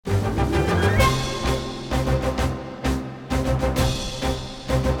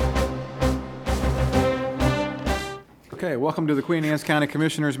Okay, welcome to the Queen Anne's County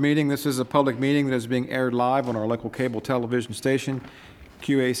Commissioners meeting. This is a public meeting that is being aired live on our local cable television station,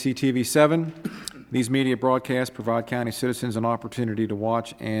 QAC-TV 7. These media broadcasts provide county citizens an opportunity to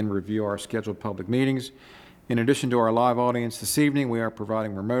watch and review our scheduled public meetings. In addition to our live audience this evening, we are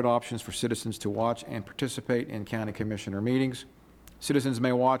providing remote options for citizens to watch and participate in county commissioner meetings. Citizens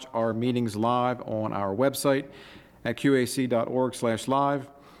may watch our meetings live on our website at qac.org/live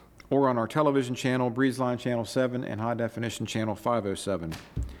or on our television channel, Breezeline Channel 7 and High Definition Channel 507.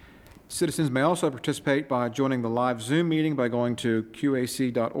 Citizens may also participate by joining the live Zoom meeting by going to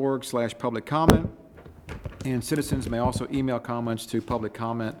qac.org/public comment, and citizens may also email comments to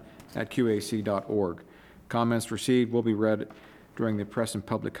publiccomment@qac.org. Comments received will be read during the press and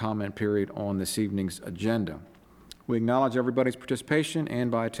public comment period on this evening's agenda. We acknowledge everybody's participation,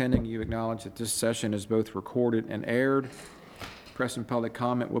 and by attending, you acknowledge that this session is both recorded and aired. Press and public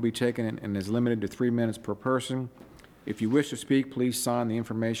comment will be taken and is limited to 3 minutes per person. If you wish to speak, please sign the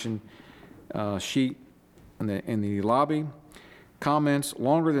information sheet in the lobby. Comments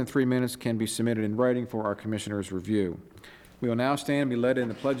longer than 3 minutes can be submitted in writing for our commissioners' review. We will now stand and be led in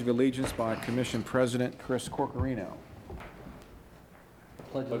the Pledge of Allegiance by Commission President Chris Corcorino.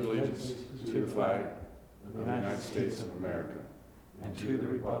 Pledge allegiance to the flag of the United States of America and to the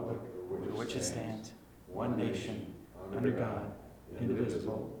republic for which it stands, one nation, under God,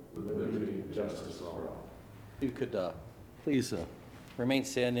 indivisible, with liberty and justice for all. You could please remain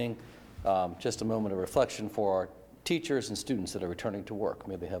standing. Just a moment of reflection for our teachers and students that are returning to work.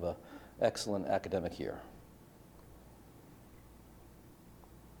 May they have an excellent academic year.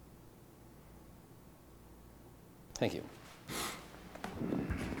 Thank you.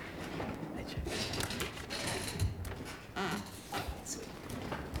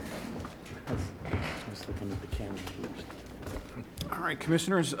 All right,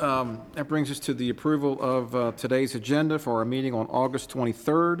 Commissioners, that brings us to the approval of today's agenda for our meeting on August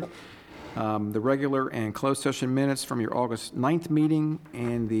 23rd. The regular and closed session minutes from your August 9th meeting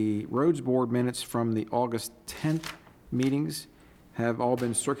and the Roads Board minutes from the August 10th meetings have all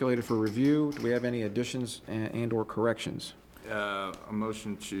been circulated for review. Do we have any additions and/or corrections? A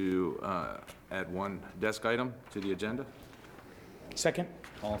motion to add one desk item to the agenda. Second.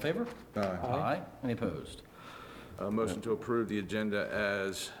 All in favor? Aye. Any opposed? A motion to approve the agenda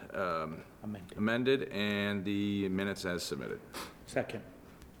as amended and the minutes as submitted. Second.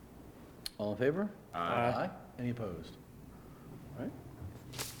 All in favor? Aye. Any opposed? All right.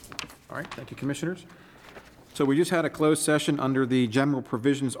 All right, thank you, Commissioners. So we just had a closed session under the General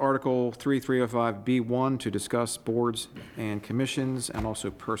Provisions Article 3305B1 to discuss boards and commissions and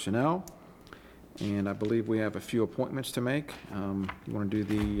also personnel. And I believe we have a few appointments to make. You want to do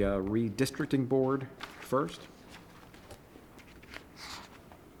the redistricting board first?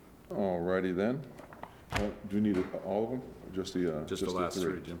 All righty then. Do you need all of them? Or just the last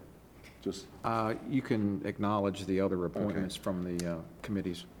three, Jim. Just. You can acknowledge the other appointments from the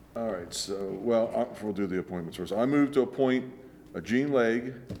committees. All right. So, well, we'll do the appointments first. I move to appoint Jean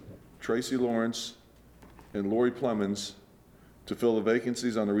Legge, Tracy Lawrence, and Lori Plemons to fill the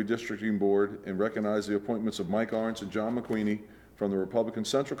vacancies on the redistricting board and recognize the appointments of Mike Arntz and John McQueenie from the Republican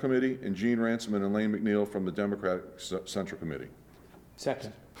Central Committee and Gene Ransman and Lane McNeil from the Democratic Central Committee.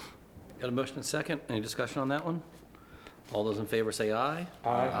 Second. Got a motion and second. Any discussion on that one? All those in favor say aye. Aye.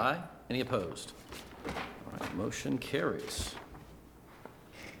 Aye. Any opposed? All right, motion carries.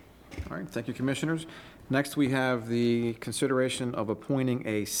 All right, thank you, Commissioners. Next, we have the consideration of appointing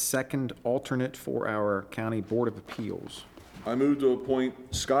a second alternate for our County Board of Appeals. I move to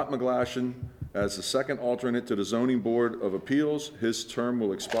appoint Scott McGlashan as the second alternate to the Zoning Board of Appeals. His term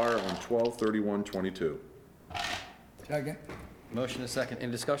will expire on 12/31/22. Second. Motion and second.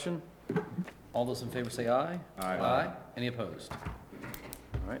 Any discussion? All those in favor say aye. Aye. Any opposed? All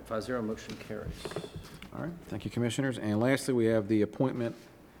right, 5-0, motion carries. All right, thank you, Commissioners. And lastly, we have the appointment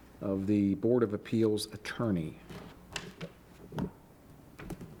of the Board of Appeals attorney.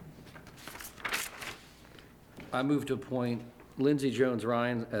 I move to appoint Lindsay Jones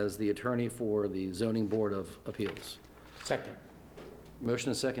Ryan as the attorney for the Zoning Board of Appeals. Second.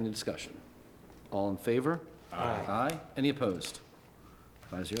 Motion and second. Any discussion? All in favor? Aye. Aye. Any opposed?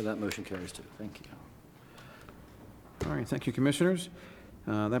 5-0, that motion carries too. Thank you. All right, thank you, Commissioners.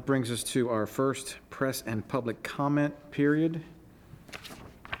 That brings us to our first press and public comment period.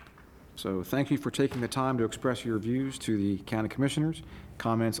 So thank you for taking the time to express your views to the County Commissioners.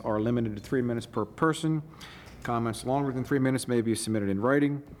 Comments are limited to 3 minutes per person. Comments longer than 3 minutes may be submitted in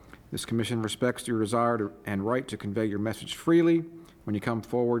writing. This commission respects your desire and right to convey your message freely. When you come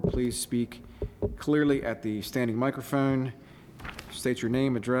forward, please speak clearly at the standing microphone State your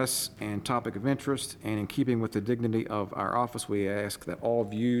name, address, and topic of interest, and in keeping with the dignity of our office, we ask that all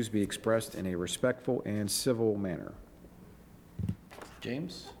views be expressed in a respectful and civil manner.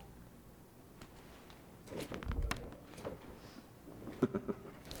 James?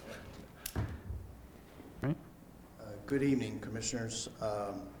 Right? Good evening, Commissioners.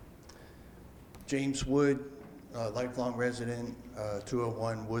 James Wood, lifelong resident,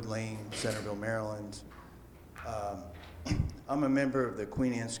 201 Wood Lane, Centerville, Maryland. I'm a member of the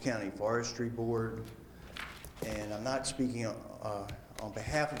Queen Anne's County Forestry Board, and I'm not speaking on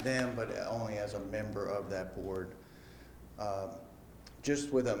behalf of them, but only as a member of that board.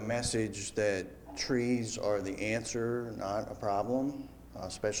 Just with a message that trees are the answer, not a problem,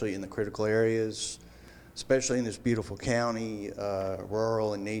 especially in the critical areas, especially in this beautiful county,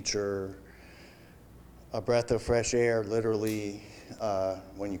 rural in nature, a breath of fresh air, literally,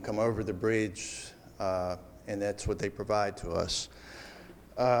 when you come over the bridge, and that's what they provide to us.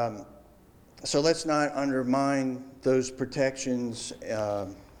 So let's not undermine those protections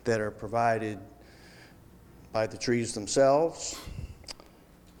that are provided by the trees themselves,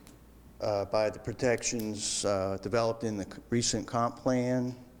 by the protections developed in the recent comp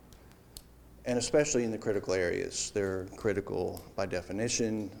plan, and especially in the critical areas. They're critical by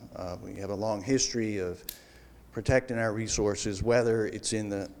definition. We have a long history of protecting our resources, whether it's in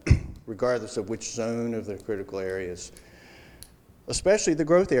the, regardless of which zone of the critical areas, especially the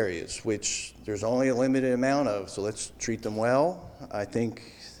growth areas, which there's only a limited amount of, so let's treat them well. I think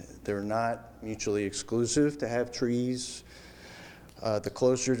they're not mutually exclusive to have trees. The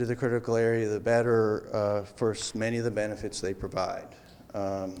closer to the critical area, the better for many of the benefits they provide.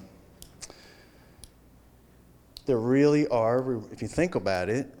 There really are, if you think about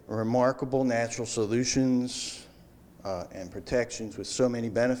it, remarkable natural solutions and protections with so many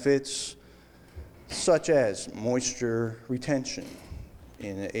benefits, such as moisture retention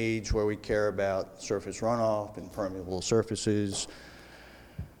in an age where we care about surface runoff and permeable surfaces,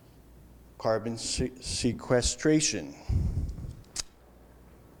 carbon sequestration,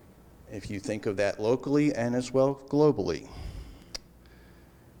 if you think of that locally and as well globally,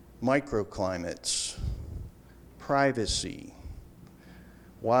 microclimates, privacy,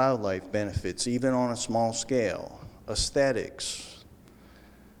 wildlife benefits, even on a small scale, aesthetics,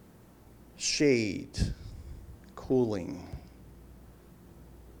 shade, cooling.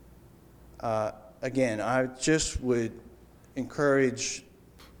 Again, I just would encourage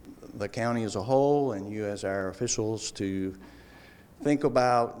the county as a whole and you as our officials to think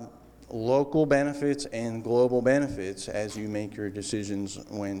about local benefits and global benefits as you make your decisions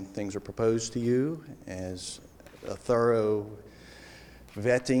when things are proposed to you. As a thorough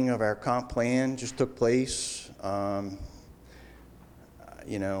vetting of our comp plan just took place.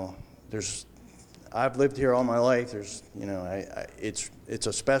 You know, I've lived here all my life. It's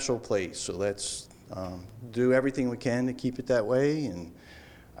a special place. So let's do everything we can to keep it that way. And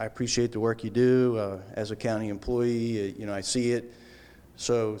I appreciate the work you do as a county employee. I see it.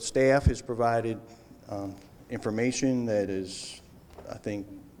 So staff has provided information that is, I think,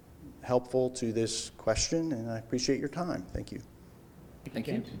 helpful to this question, and I appreciate your time. Thank you. Thank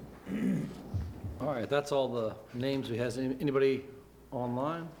you. All right, that's all the names we have. Anybody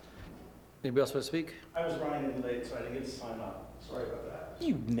online? Anybody else want to speak? I was running in late, so I didn't get to sign up. Sorry about that.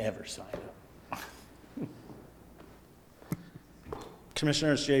 You never sign up.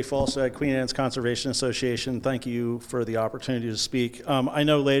 Commissioners, Jay Falstad, Queen Anne's Conservation Association, thank you for the opportunity to speak. I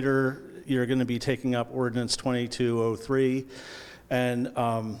know later you're going to be taking up Ordinance 2203, and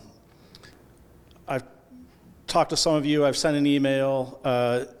I've talked to some of you. I've sent an email.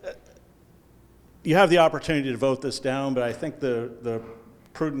 You have the opportunity to vote this down, but I think the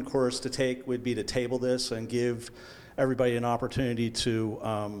prudent course to take would be to table this and give everybody an opportunity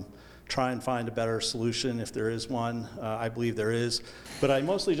to try and find a better solution if there is one. I believe there is. But I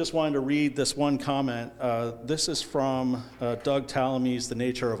mostly just wanted to read this one comment. This is from Doug Talame's The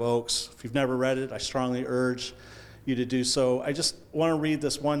Nature of Oaks. If you've never read it, I strongly urge you to do so. I just want to read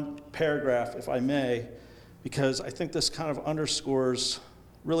this one paragraph, if I may, because I think this kind of underscores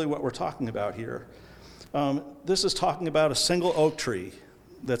really what we're talking about here. This is talking about a single oak tree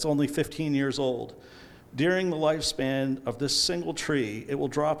that's only 15 years old. During the lifespan of this single tree, it will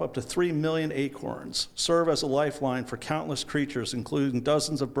drop up to 3 million acorns, serve as a lifeline for countless creatures, including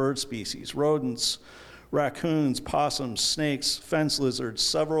dozens of bird species, rodents, raccoons, possums, snakes, fence lizards,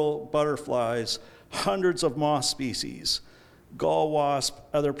 several butterflies, hundreds of moth species, gall wasp,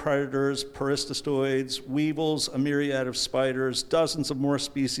 other predators, peristostoids, weevils, a myriad of spiders, dozens of more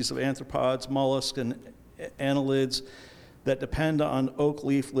species of arthropods, mollusks, and annelids, that depend on oak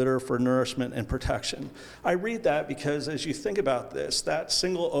leaf litter for nourishment and protection. I read that because as you think about this, that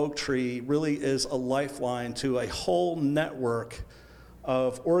single oak tree really is a lifeline to a whole network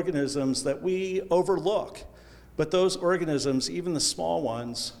of organisms that we overlook. But those organisms, even the small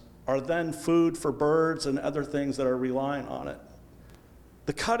ones, are then food for birds and other things that are relying on it.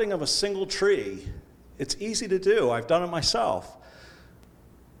 The cutting of a single tree, it's easy to do. I've done it myself.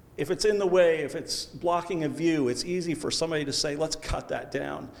 If it's in the way, if it's blocking a view, it's easy for somebody to say, let's cut that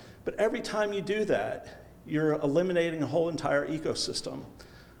down. But every time you do that, you're eliminating a whole entire ecosystem.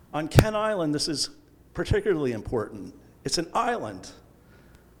 On Kent Island, this is particularly important. It's an island.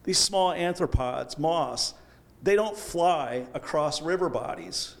 These small arthropods, moss, they don't fly across river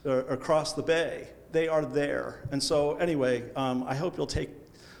bodies or across the bay. They are there. And so anyway, I hope you'll take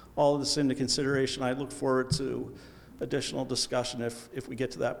all of this into consideration. I look forward to additional discussion if we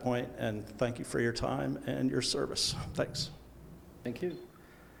get to that point, and thank you for your time and your service. Thanks. Thank you.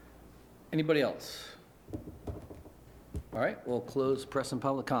 Anybody else? All right, we'll close press and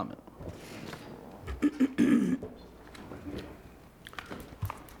public comment.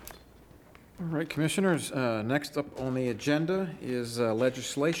 All right, Commissioners, next up on the agenda is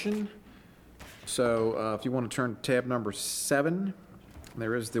legislation. So if you want to turn to tab number 7,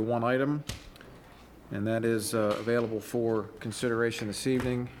 there is the one item, and that is available for consideration this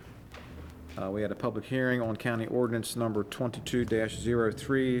evening. We had a public hearing on County Ordinance Number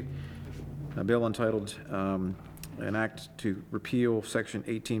 22-03, a bill entitled an act to repeal Section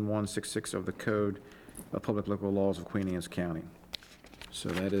 18166 of the Code of Public Local Laws of Queen Anne's County. So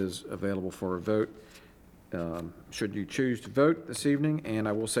that is available for a vote, should you choose to vote this evening. And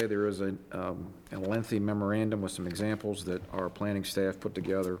I will say there is a lengthy memorandum with some examples that our planning staff put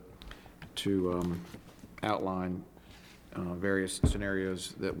together to outline various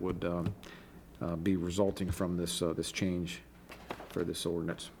scenarios that would be resulting from this this change for this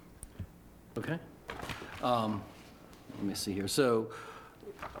ordinance. Okay. Let me see here. So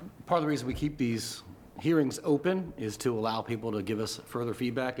part of the reason we keep these hearings open is to allow people to give us further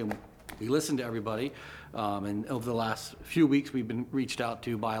feedback, and we listen to everybody. And over the last few weeks, we've been reached out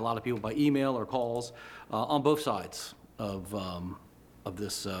to by a lot of people by email or calls on both sides of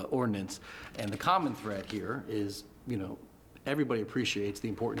this ordinance. And the common thread here is, everybody appreciates the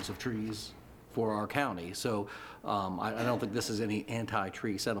importance of trees for our county. So I don't think this is any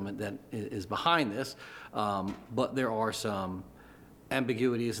anti-tree settlement that is behind this, but there are some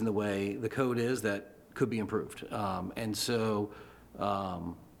ambiguities in the way the code is that could be improved. And so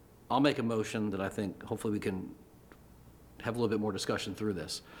I'll make a motion that I think hopefully we can have a little bit more discussion through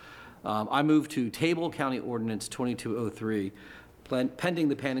this. I move to table County Ordinance 2203, pending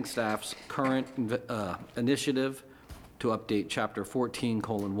the planning staff's current initiative to update Chapter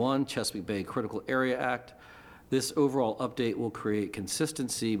 14:1 Chesapeake Bay Critical Area Act. This overall update will create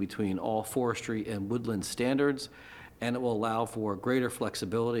consistency between all forestry and woodland standards, and it will allow for greater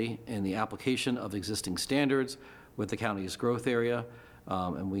flexibility in the application of existing standards with the county's growth area.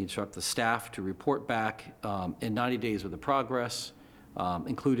 And we instruct the staff to report back in 90 days with the progress,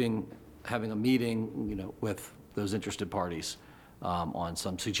 including having a meeting, with those interested parties on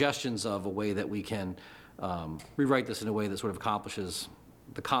some suggestions of a way that we can rewrite this in a way that sort of accomplishes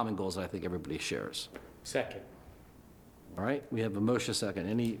the common goals that I think everybody shares. Second. All right, we have a motion second.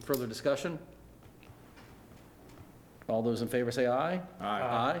 Any further discussion? All those in favor say aye. Aye.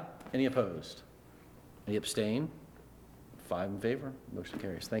 Aye. Any opposed? Any abstain? 5 in favor. Motion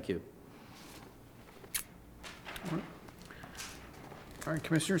carries. Thank you. All right,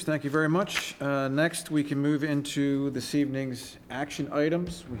 Commissioners, thank you very much. Next, we can move into this evening's action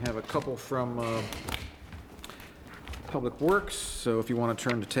items. We have a couple from Public Works, so if you want to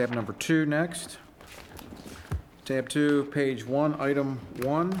turn to tab number 2 next. Tab 2, page 1, item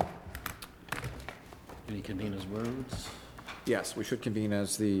 1. Any convene as roads? Yes, we should convene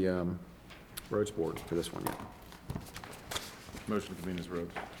as the roads board for this one, yeah. Motion to convene as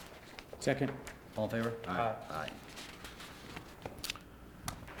roads. Second. All in favor? Aye. Aye.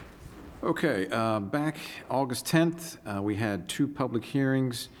 Okay, back August 10th, we had 2 public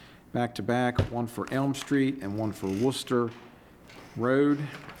hearings back-to-back, one for Elm Street and one for Worcester Road.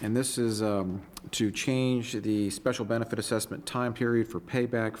 And this is to change the special benefit assessment time period for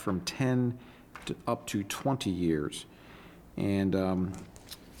payback from 10 to up to 20 years. And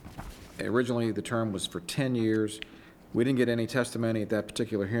originally, the term was for 10 years. We didn't get any testimony at that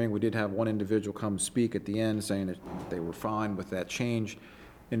particular hearing. We did have one individual come speak at the end saying that they were fine with that change.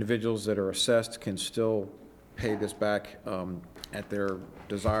 Individuals that are assessed can still pay this back at their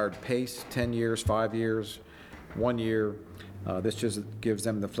desired pace, 10 years, 5 years, 1 year. This just gives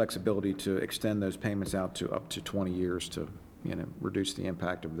them the flexibility to extend those payments out to up to 20 years to, reduce the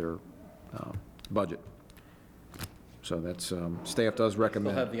impact of their budget. So that's, staff does They'll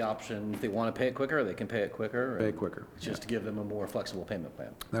recommend have the option, if they want to pay it quicker, they can pay it quicker. pay quicker. Just to give them a more flexible payment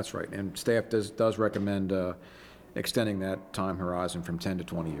plan. That's right, and staff does recommend extending that time horizon from 10 to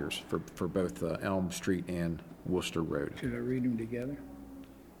 20 years for both Elm Street and Worcester Road. Should I read them together?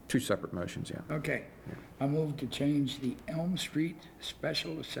 Two separate motions, yeah. Okay. I move to change the Elm Street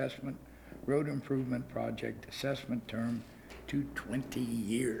Special Assessment Road Improvement Project assessment term to 20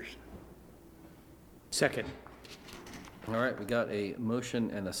 years. Second. All right, we got a motion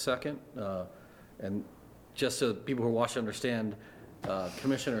and a second. And just so people who are watching understand,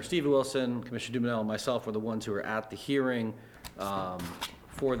 Commissioner Steve Wilson, Commissioner Dumanel, and myself were the ones who were at the hearing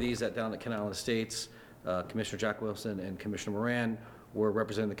for these down at Ken Island Estates. Commissioner Jack Wilson and Commissioner Moran were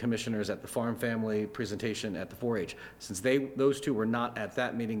representing the commissioners at the farm family presentation at the 4-H. Since those two were not at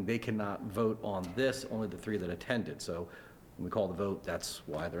that meeting, they cannot vote on this, only the three that attended. So when we call the vote, that's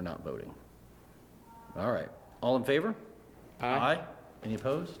why they're not voting. All right, all in favor? Aye. Any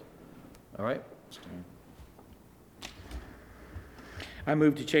opposed? All right. I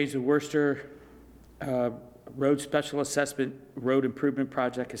move to change the Worcester Road Special Assessment Road Improvement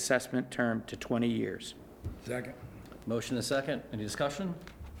Project assessment term to 20 years. Second. Motion and second. Any discussion?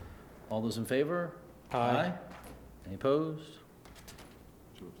 All those in favor? Aye. Any opposed?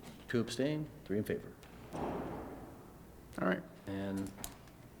 2 abstain, 3 in favor. All right. And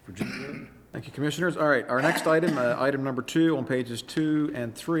Virginia? Thank you, Commissioners. All right, our next item, item number 2 on pages 2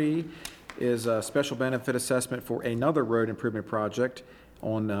 and 3, is a special benefit assessment for another road improvement project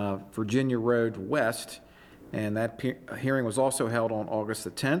on Virginia Road West. And that hearing was also held on August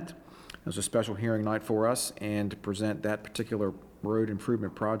the 10th. It was a special hearing night for us, and to present that particular road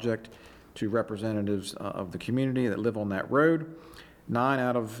improvement project to representatives of the community that live on that road. 9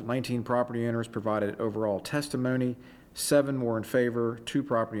 out of 19 property owners provided overall testimony. 7 were in favor. 2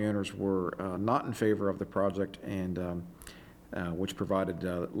 property owners were not in favor of the project, and which provided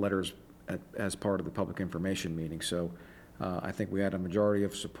letters as part of the public information meeting. So I think we had a majority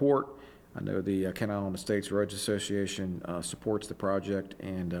of support. I know the Ken Island Estates Roads Association supports the project,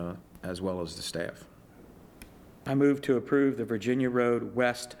 and as well as the staff. I move to approve the Virginia Road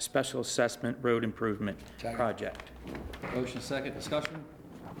West Special Assessment Road Improvement Project. Motion second, discussion.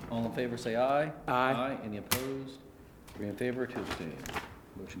 All in favor, say aye. Aye. Any opposed? 3 in favor, 2 abstain.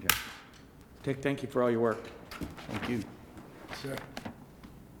 Motion carries. Dick, thank you for all your work. Thank you. Sir.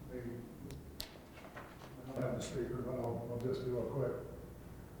 I don't have the speaker, but I'll just do it quick.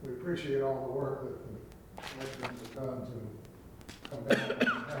 We appreciate all the work that the commissioners have done to come down and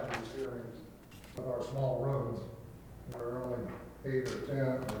have these hearings with our small roads. There are only 8 or 10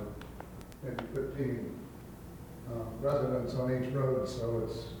 or maybe 15 residents on each road, so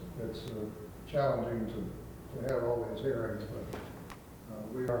it's challenging to have all these hearings,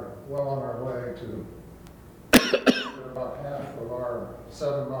 but we are well on our way to about half of our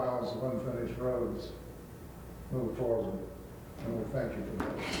 7 miles of unfinished roads move forward, and we thank you for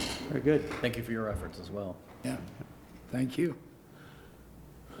that. Very good. Thank you for your efforts as well. Yeah. Thank you.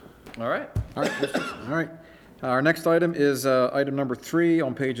 All right. All right, all right. Our next item is item number 3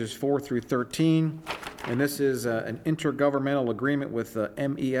 on pages 4 through 13, and this is an intergovernmental agreement with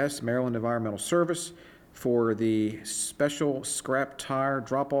MES, Maryland Environmental Service, for the special scrap tire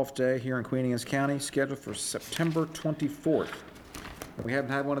drop-off day here in Queen Anne's County, scheduled for September 24th. We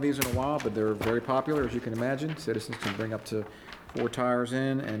haven't had one of these in a while, but they're very popular, as you can imagine. Citizens can bring up to 4 tires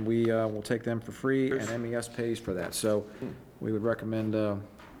in, and we will take them for free, and MES pays for that. So we would recommend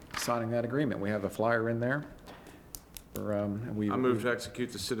signing that agreement. We have a flyer in there. I move to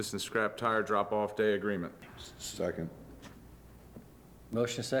execute the Citizen Scrap Tire Drop-Off Day Agreement. Second.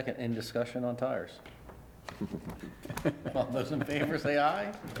 Motion second. Any discussion on tires? All those in favor, say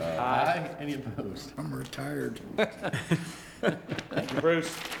aye. Aye. Any opposed? I'm retired. Thank you,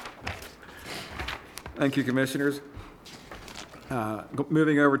 Bruce. Thank you, Commissioners.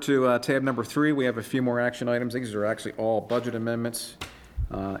 Moving over to tab number 3, we have a few more action items. These are actually all budget amendments,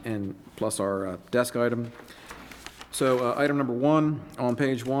 and plus our desk item. So item number 1 on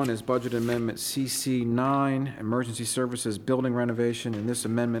page 1 is budget amendment CC9, Emergency Services Building Renovation, and this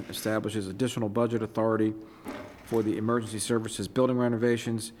amendment establishes additional budget authority for the emergency services building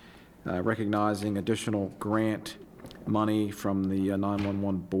renovations, recognizing additional grant money from the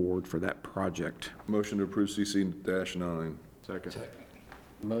 911 board for that project. Motion to approve CC-9. Second.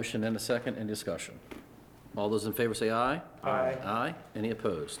 Motion and a second. Any discussion? All those in favor, say aye. Aye. Aye. Any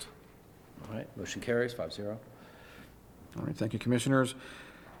opposed? All right, motion carries 5-0. All right, thank you, Commissioners.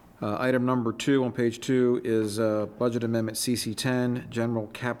 Item number 2 on page 2 is Budget Amendment CC10, General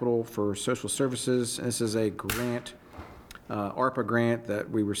Capital for Social Services. This is a grant, ARPA grant that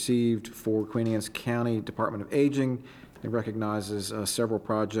we received for Queen Anne's County Department of Aging. It recognizes several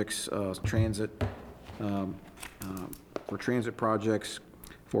projects, for transit projects,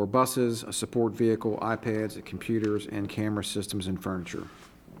 for buses, a support vehicle, iPads, computers, and camera systems and furniture.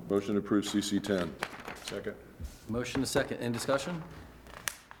 Motion to approve CC10. Second. Motion is second. Any discussion?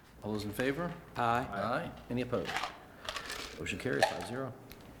 All those in favor? Aye. Aye. Any opposed? Motion carries 5-0.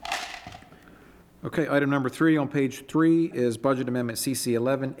 Okay, item number 3 on page 3 is Budget Amendment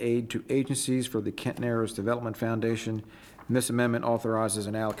CC11, Aid to Agencies for the Kent Narrows Development Foundation. And this amendment authorizes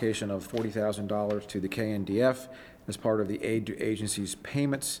an allocation of $40,000 to the KNDF as part of the Aid to Agencies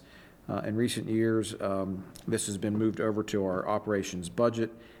payments. In recent years, this has been moved over to our operations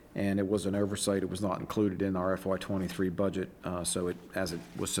budget, and it was an oversight. It was not included in our FY23 budget, as it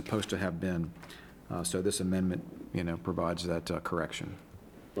was supposed to have been. So this amendment, provides that correction.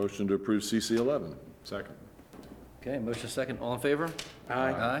 Motion to approve CC11. Second. Okay, motion is second. All in favor?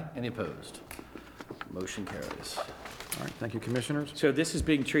 Aye. Aye. Any opposed? Motion carries. All right, thank you, Commissioners. So this is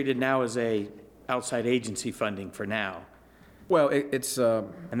being treated now as a outside agency funding for now, Well, it's, and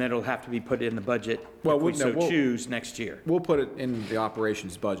then it'll have to be put in the budget Well, if we no, so we'll- choose next year. we'll put it in the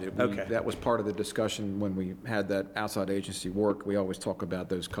operations budget. Okay. That was part of the discussion when we had that outside agency work. We always talk about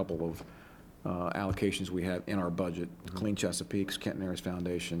those couple of allocations we have in our budget, Clean Chesapeake's, Kent Narrows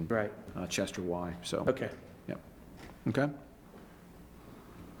Foundation. Right. Chester Y, so. Okay. Yep. Okay.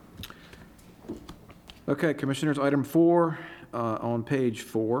 Okay, Commissioners, item 4 on page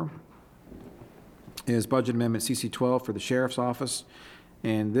 4 is Budget Amendment CC12 for the Sheriff's Office.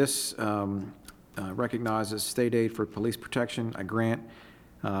 And this recognizes state aid for police protection, a grant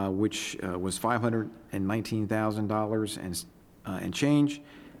which was $519,000 and change.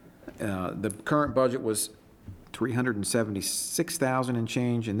 The current budget was $376,000 and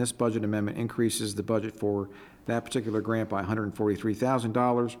change, and this budget amendment increases the budget for that particular grant by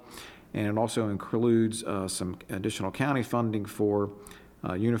 $143,000. And it also includes some additional county funding for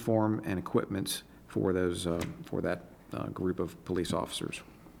uniform and equipment for those, for that group of police officers.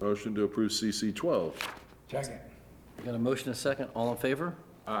 Motion to approve CC12. Second. We got a motion and a second. All in favor?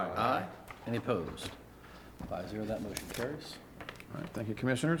 Aye. Aye. Any opposed? 5-0, that motion carries. All right, thank you,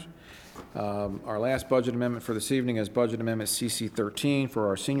 Commissioners. Our last budget amendment for this evening is Budget Amendment CC13 for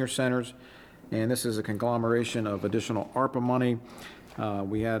our senior centers, and this is a conglomeration of additional ARPA money.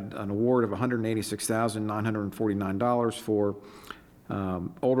 We had an award of $186,949 for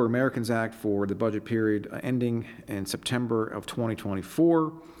Older Americans Act for the budget period ending in September of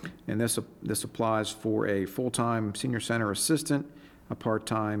 2024, and this applies for a full-time senior center assistant, a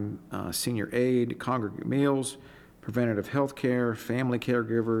part-time senior aide, congregate meals, preventative health care, family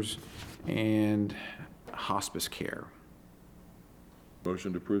caregivers, and hospice care.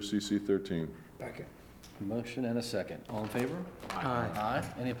 Motion to approve CC13. Second. Motion and a second. All in favor? Aye. Aye.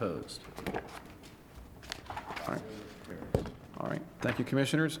 Any opposed? All right. All right, thank you,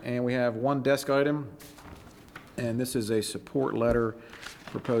 Commissioners. And we have one desk item, and this is a support letter,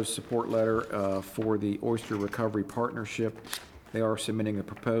 proposed support letter for the Oyster Recovery Partnership. They are submitting a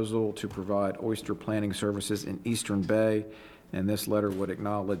proposal to provide oyster planning services in Eastern Bay, and this letter would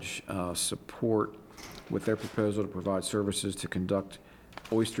acknowledge support with their proposal to provide services to conduct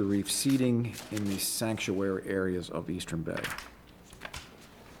oyster reef seeding in the sanctuary areas of Eastern Bay.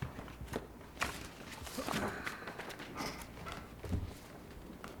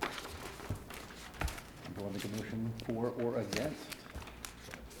 Do you want to make a motion for or against?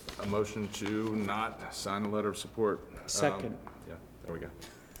 A motion to not sign the letter of support. Second. Yeah, there we go.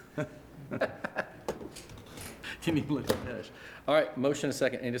 Didn't even let you finish. All right, motion and a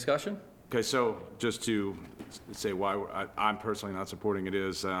second. Any discussion? Okay, so just to say why I'm personally not supporting it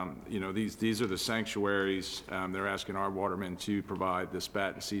is, these are the sanctuaries. They're asking our watermen to provide the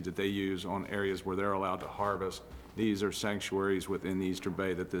spat and seeds that they use on areas where they're allowed to harvest. These are sanctuaries within the Eastern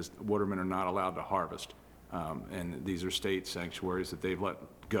Bay that the watermen are not allowed to harvest. And these are state sanctuaries that they've let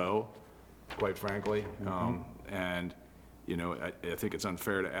go, quite frankly. And, I think it's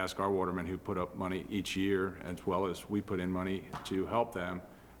unfair to ask our watermen who put up money each year, as well as we put in money to help them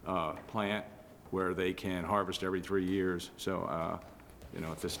plant where they can harvest every 3 years. So,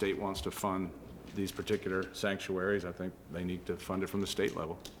 if the state wants to fund these particular sanctuaries, I think they need to fund it from the state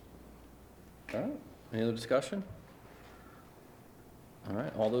level. All right, any other discussion? All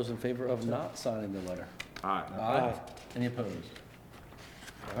right, all those in favor of not signing the letter? Aye. Aye. Any opposed?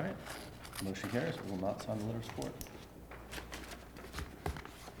 All right, motion carries. We will not sign the letter of support.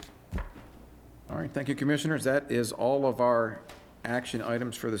 All right, thank you, Commissioners. That is all of our action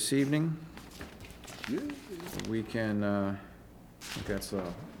items for this evening. We can, I think that's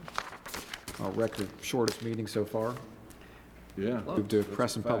our record shortest meeting so far. Yeah. Move to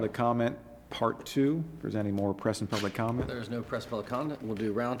press and public comment, part 2. If there's any more press and public comment. There's no press public comment. We'll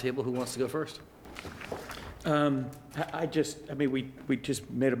do roundtable. Who wants to go first? I mean, we just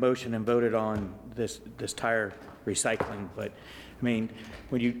made a motion and voted on this tire recycling, but, I mean,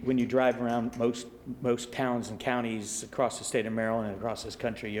 when you drive around most towns and counties across the state of Maryland and across this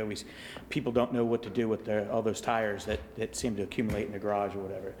country, people don't know what to do with all those tires that seem to accumulate in the garage or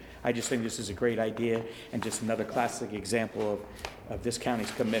whatever. I just think this is a great idea and just another classic example of this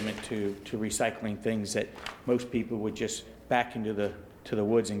county's commitment to recycling things that most people would just back into the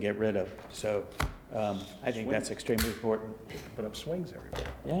woods and get rid of. So, I think that's extremely important. Put up swings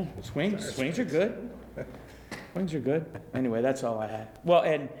everywhere. Yeah, swings are good. Swings are good. Anyway, that's all I had. Well,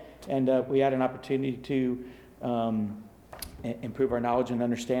 and we had an opportunity to improve our knowledge and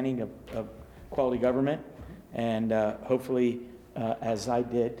understanding of quality government, and hopefully, as I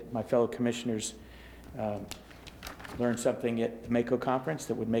did, my fellow commissioners learned something at the MACO conference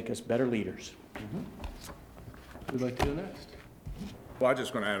that would make us better leaders. Who'd like to go next? Well, I'm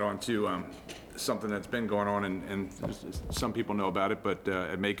just going to add on to something that's been going on, and some people know about it, but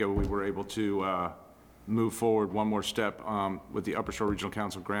at MACO, we were able to move forward one more step with the Upper Shore Regional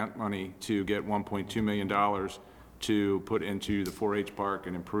Council grant money to get $1.2 million to put into the 4-H park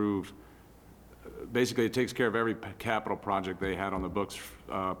and improve. Basically, it takes care of every capital project they had on the books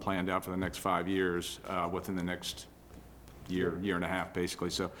planned out for the next 5 years within the next year and a half,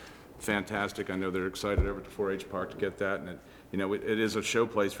 basically. So fantastic. I know they're excited over at the 4-H park to get that, and it is a show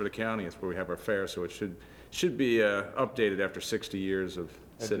place for the county. It's where we have our fair, so it should be updated after 60 years of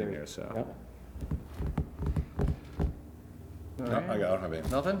sitting there. So. Yep. I don't have anything.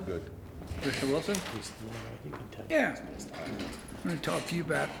 Nothing? Good. Commissioner Wilson? Yeah. I'm going to talk to you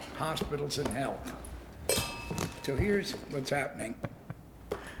about hospitals and health. So here's what's happening,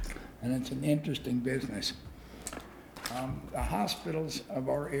 and it's an interesting business. The hospitals of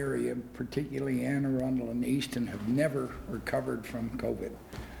our area, particularly Anne Arundel and Easton, have never recovered from COVID,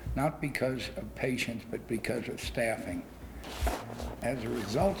 not because of patients, but because of staffing. As a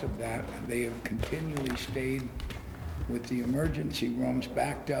result of that, they have continually stayed with the emergency rooms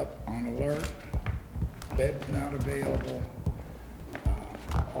backed up on alert, beds not available,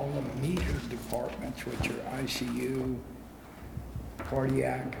 all the metered departments, which are ICU,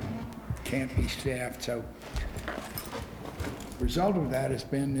 cardiac, can't be staffed. So the result of that has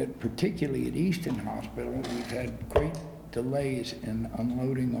been that, particularly at Easton Hospital, we've had great delays in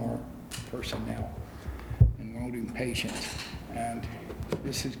unloading our personnel and loading patients. And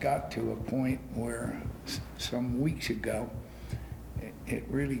this has got to a point where some weeks ago, it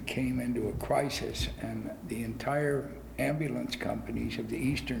really came into a crisis, and the entire ambulance companies of the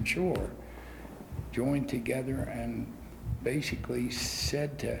Eastern Shore joined together and basically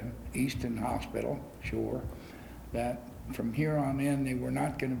said to Easton Hospital Shore that from here on in, they were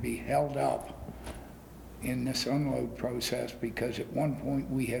not going to be held up in this unload process, because at one point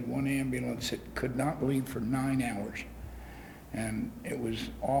we had one ambulance that could not leave for 9 hours. And it was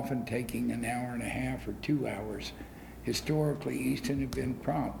often taking an hour and a half or 2 hours. Historically, Easton had been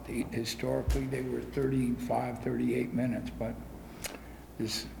prompt. Historically, they were 35, 38 minutes, but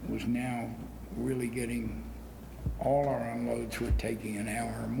this was now really getting, all our unloads were taking an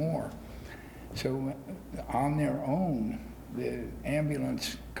hour or more. So on their own, the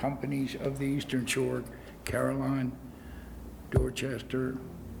ambulance companies of the Eastern Shore, Caroline, Dorchester,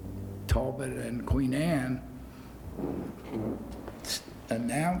 Talbot, and Queen Anne,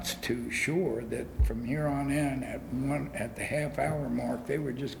 announced to Shore that from here on in, at the half-hour mark, they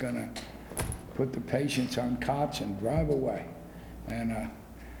were just going to put the patients on cots and drive away. And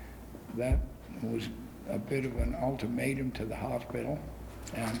that was a bit of an ultimatum to the hospital.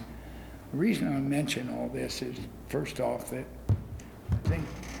 And the reason I mention all this is, first off, that I think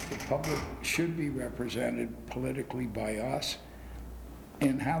the public should be represented politically by us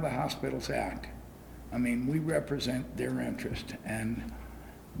in how the hospitals act. I mean, we represent their interest, and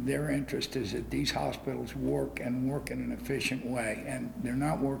their interest is that these hospitals work and work in an efficient way, and they're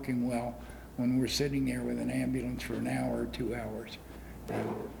not working well when we're sitting there with an ambulance for an hour or 2 hours.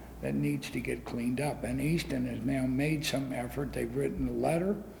 And that needs to get cleaned up. And Easton has now made some effort. They've written a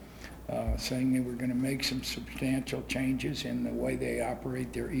letter saying they were going to make some substantial changes in the way they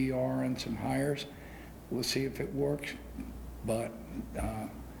operate their ER and some hires. We'll see if it works, but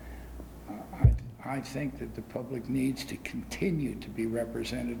I think that the public needs to continue to be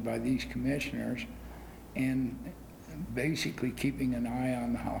represented by these commissioners in basically keeping an eye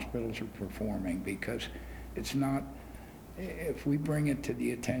on the hospitals are performing, because it's not if we bring it to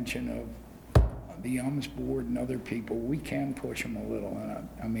the attention of the UMS board and other people, we can push them a little, and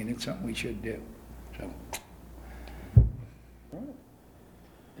I mean, it's something we should do, so.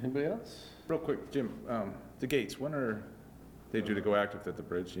 Anybody else? Real quick, Jim, the gates, when are they due to go active at the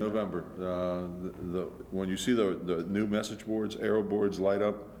bridge? You know? November, when you see the new message boards, arrow boards light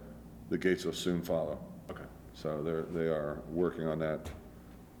up, the gates will soon follow. Okay. So they are working on that,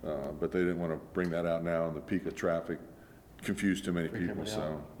 but they didn't want to bring that out now in the peak of traffic, confuse too many people,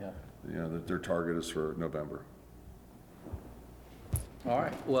 so, Yeah. you know, their target is for November. All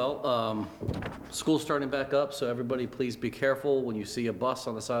right, well, school's starting back up, so everybody please be careful. When you see a bus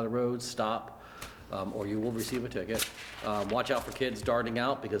on the side of the road, stop, or you will receive a ticket. Watch out for kids darting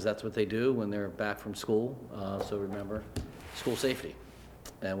out, because that's what they do when they're back from school. So remember, school safety.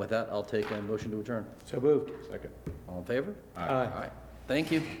 And with that, I'll take a motion to adjourn. So moved. Second. All in favor? Aye. All right,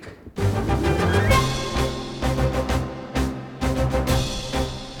 thank you.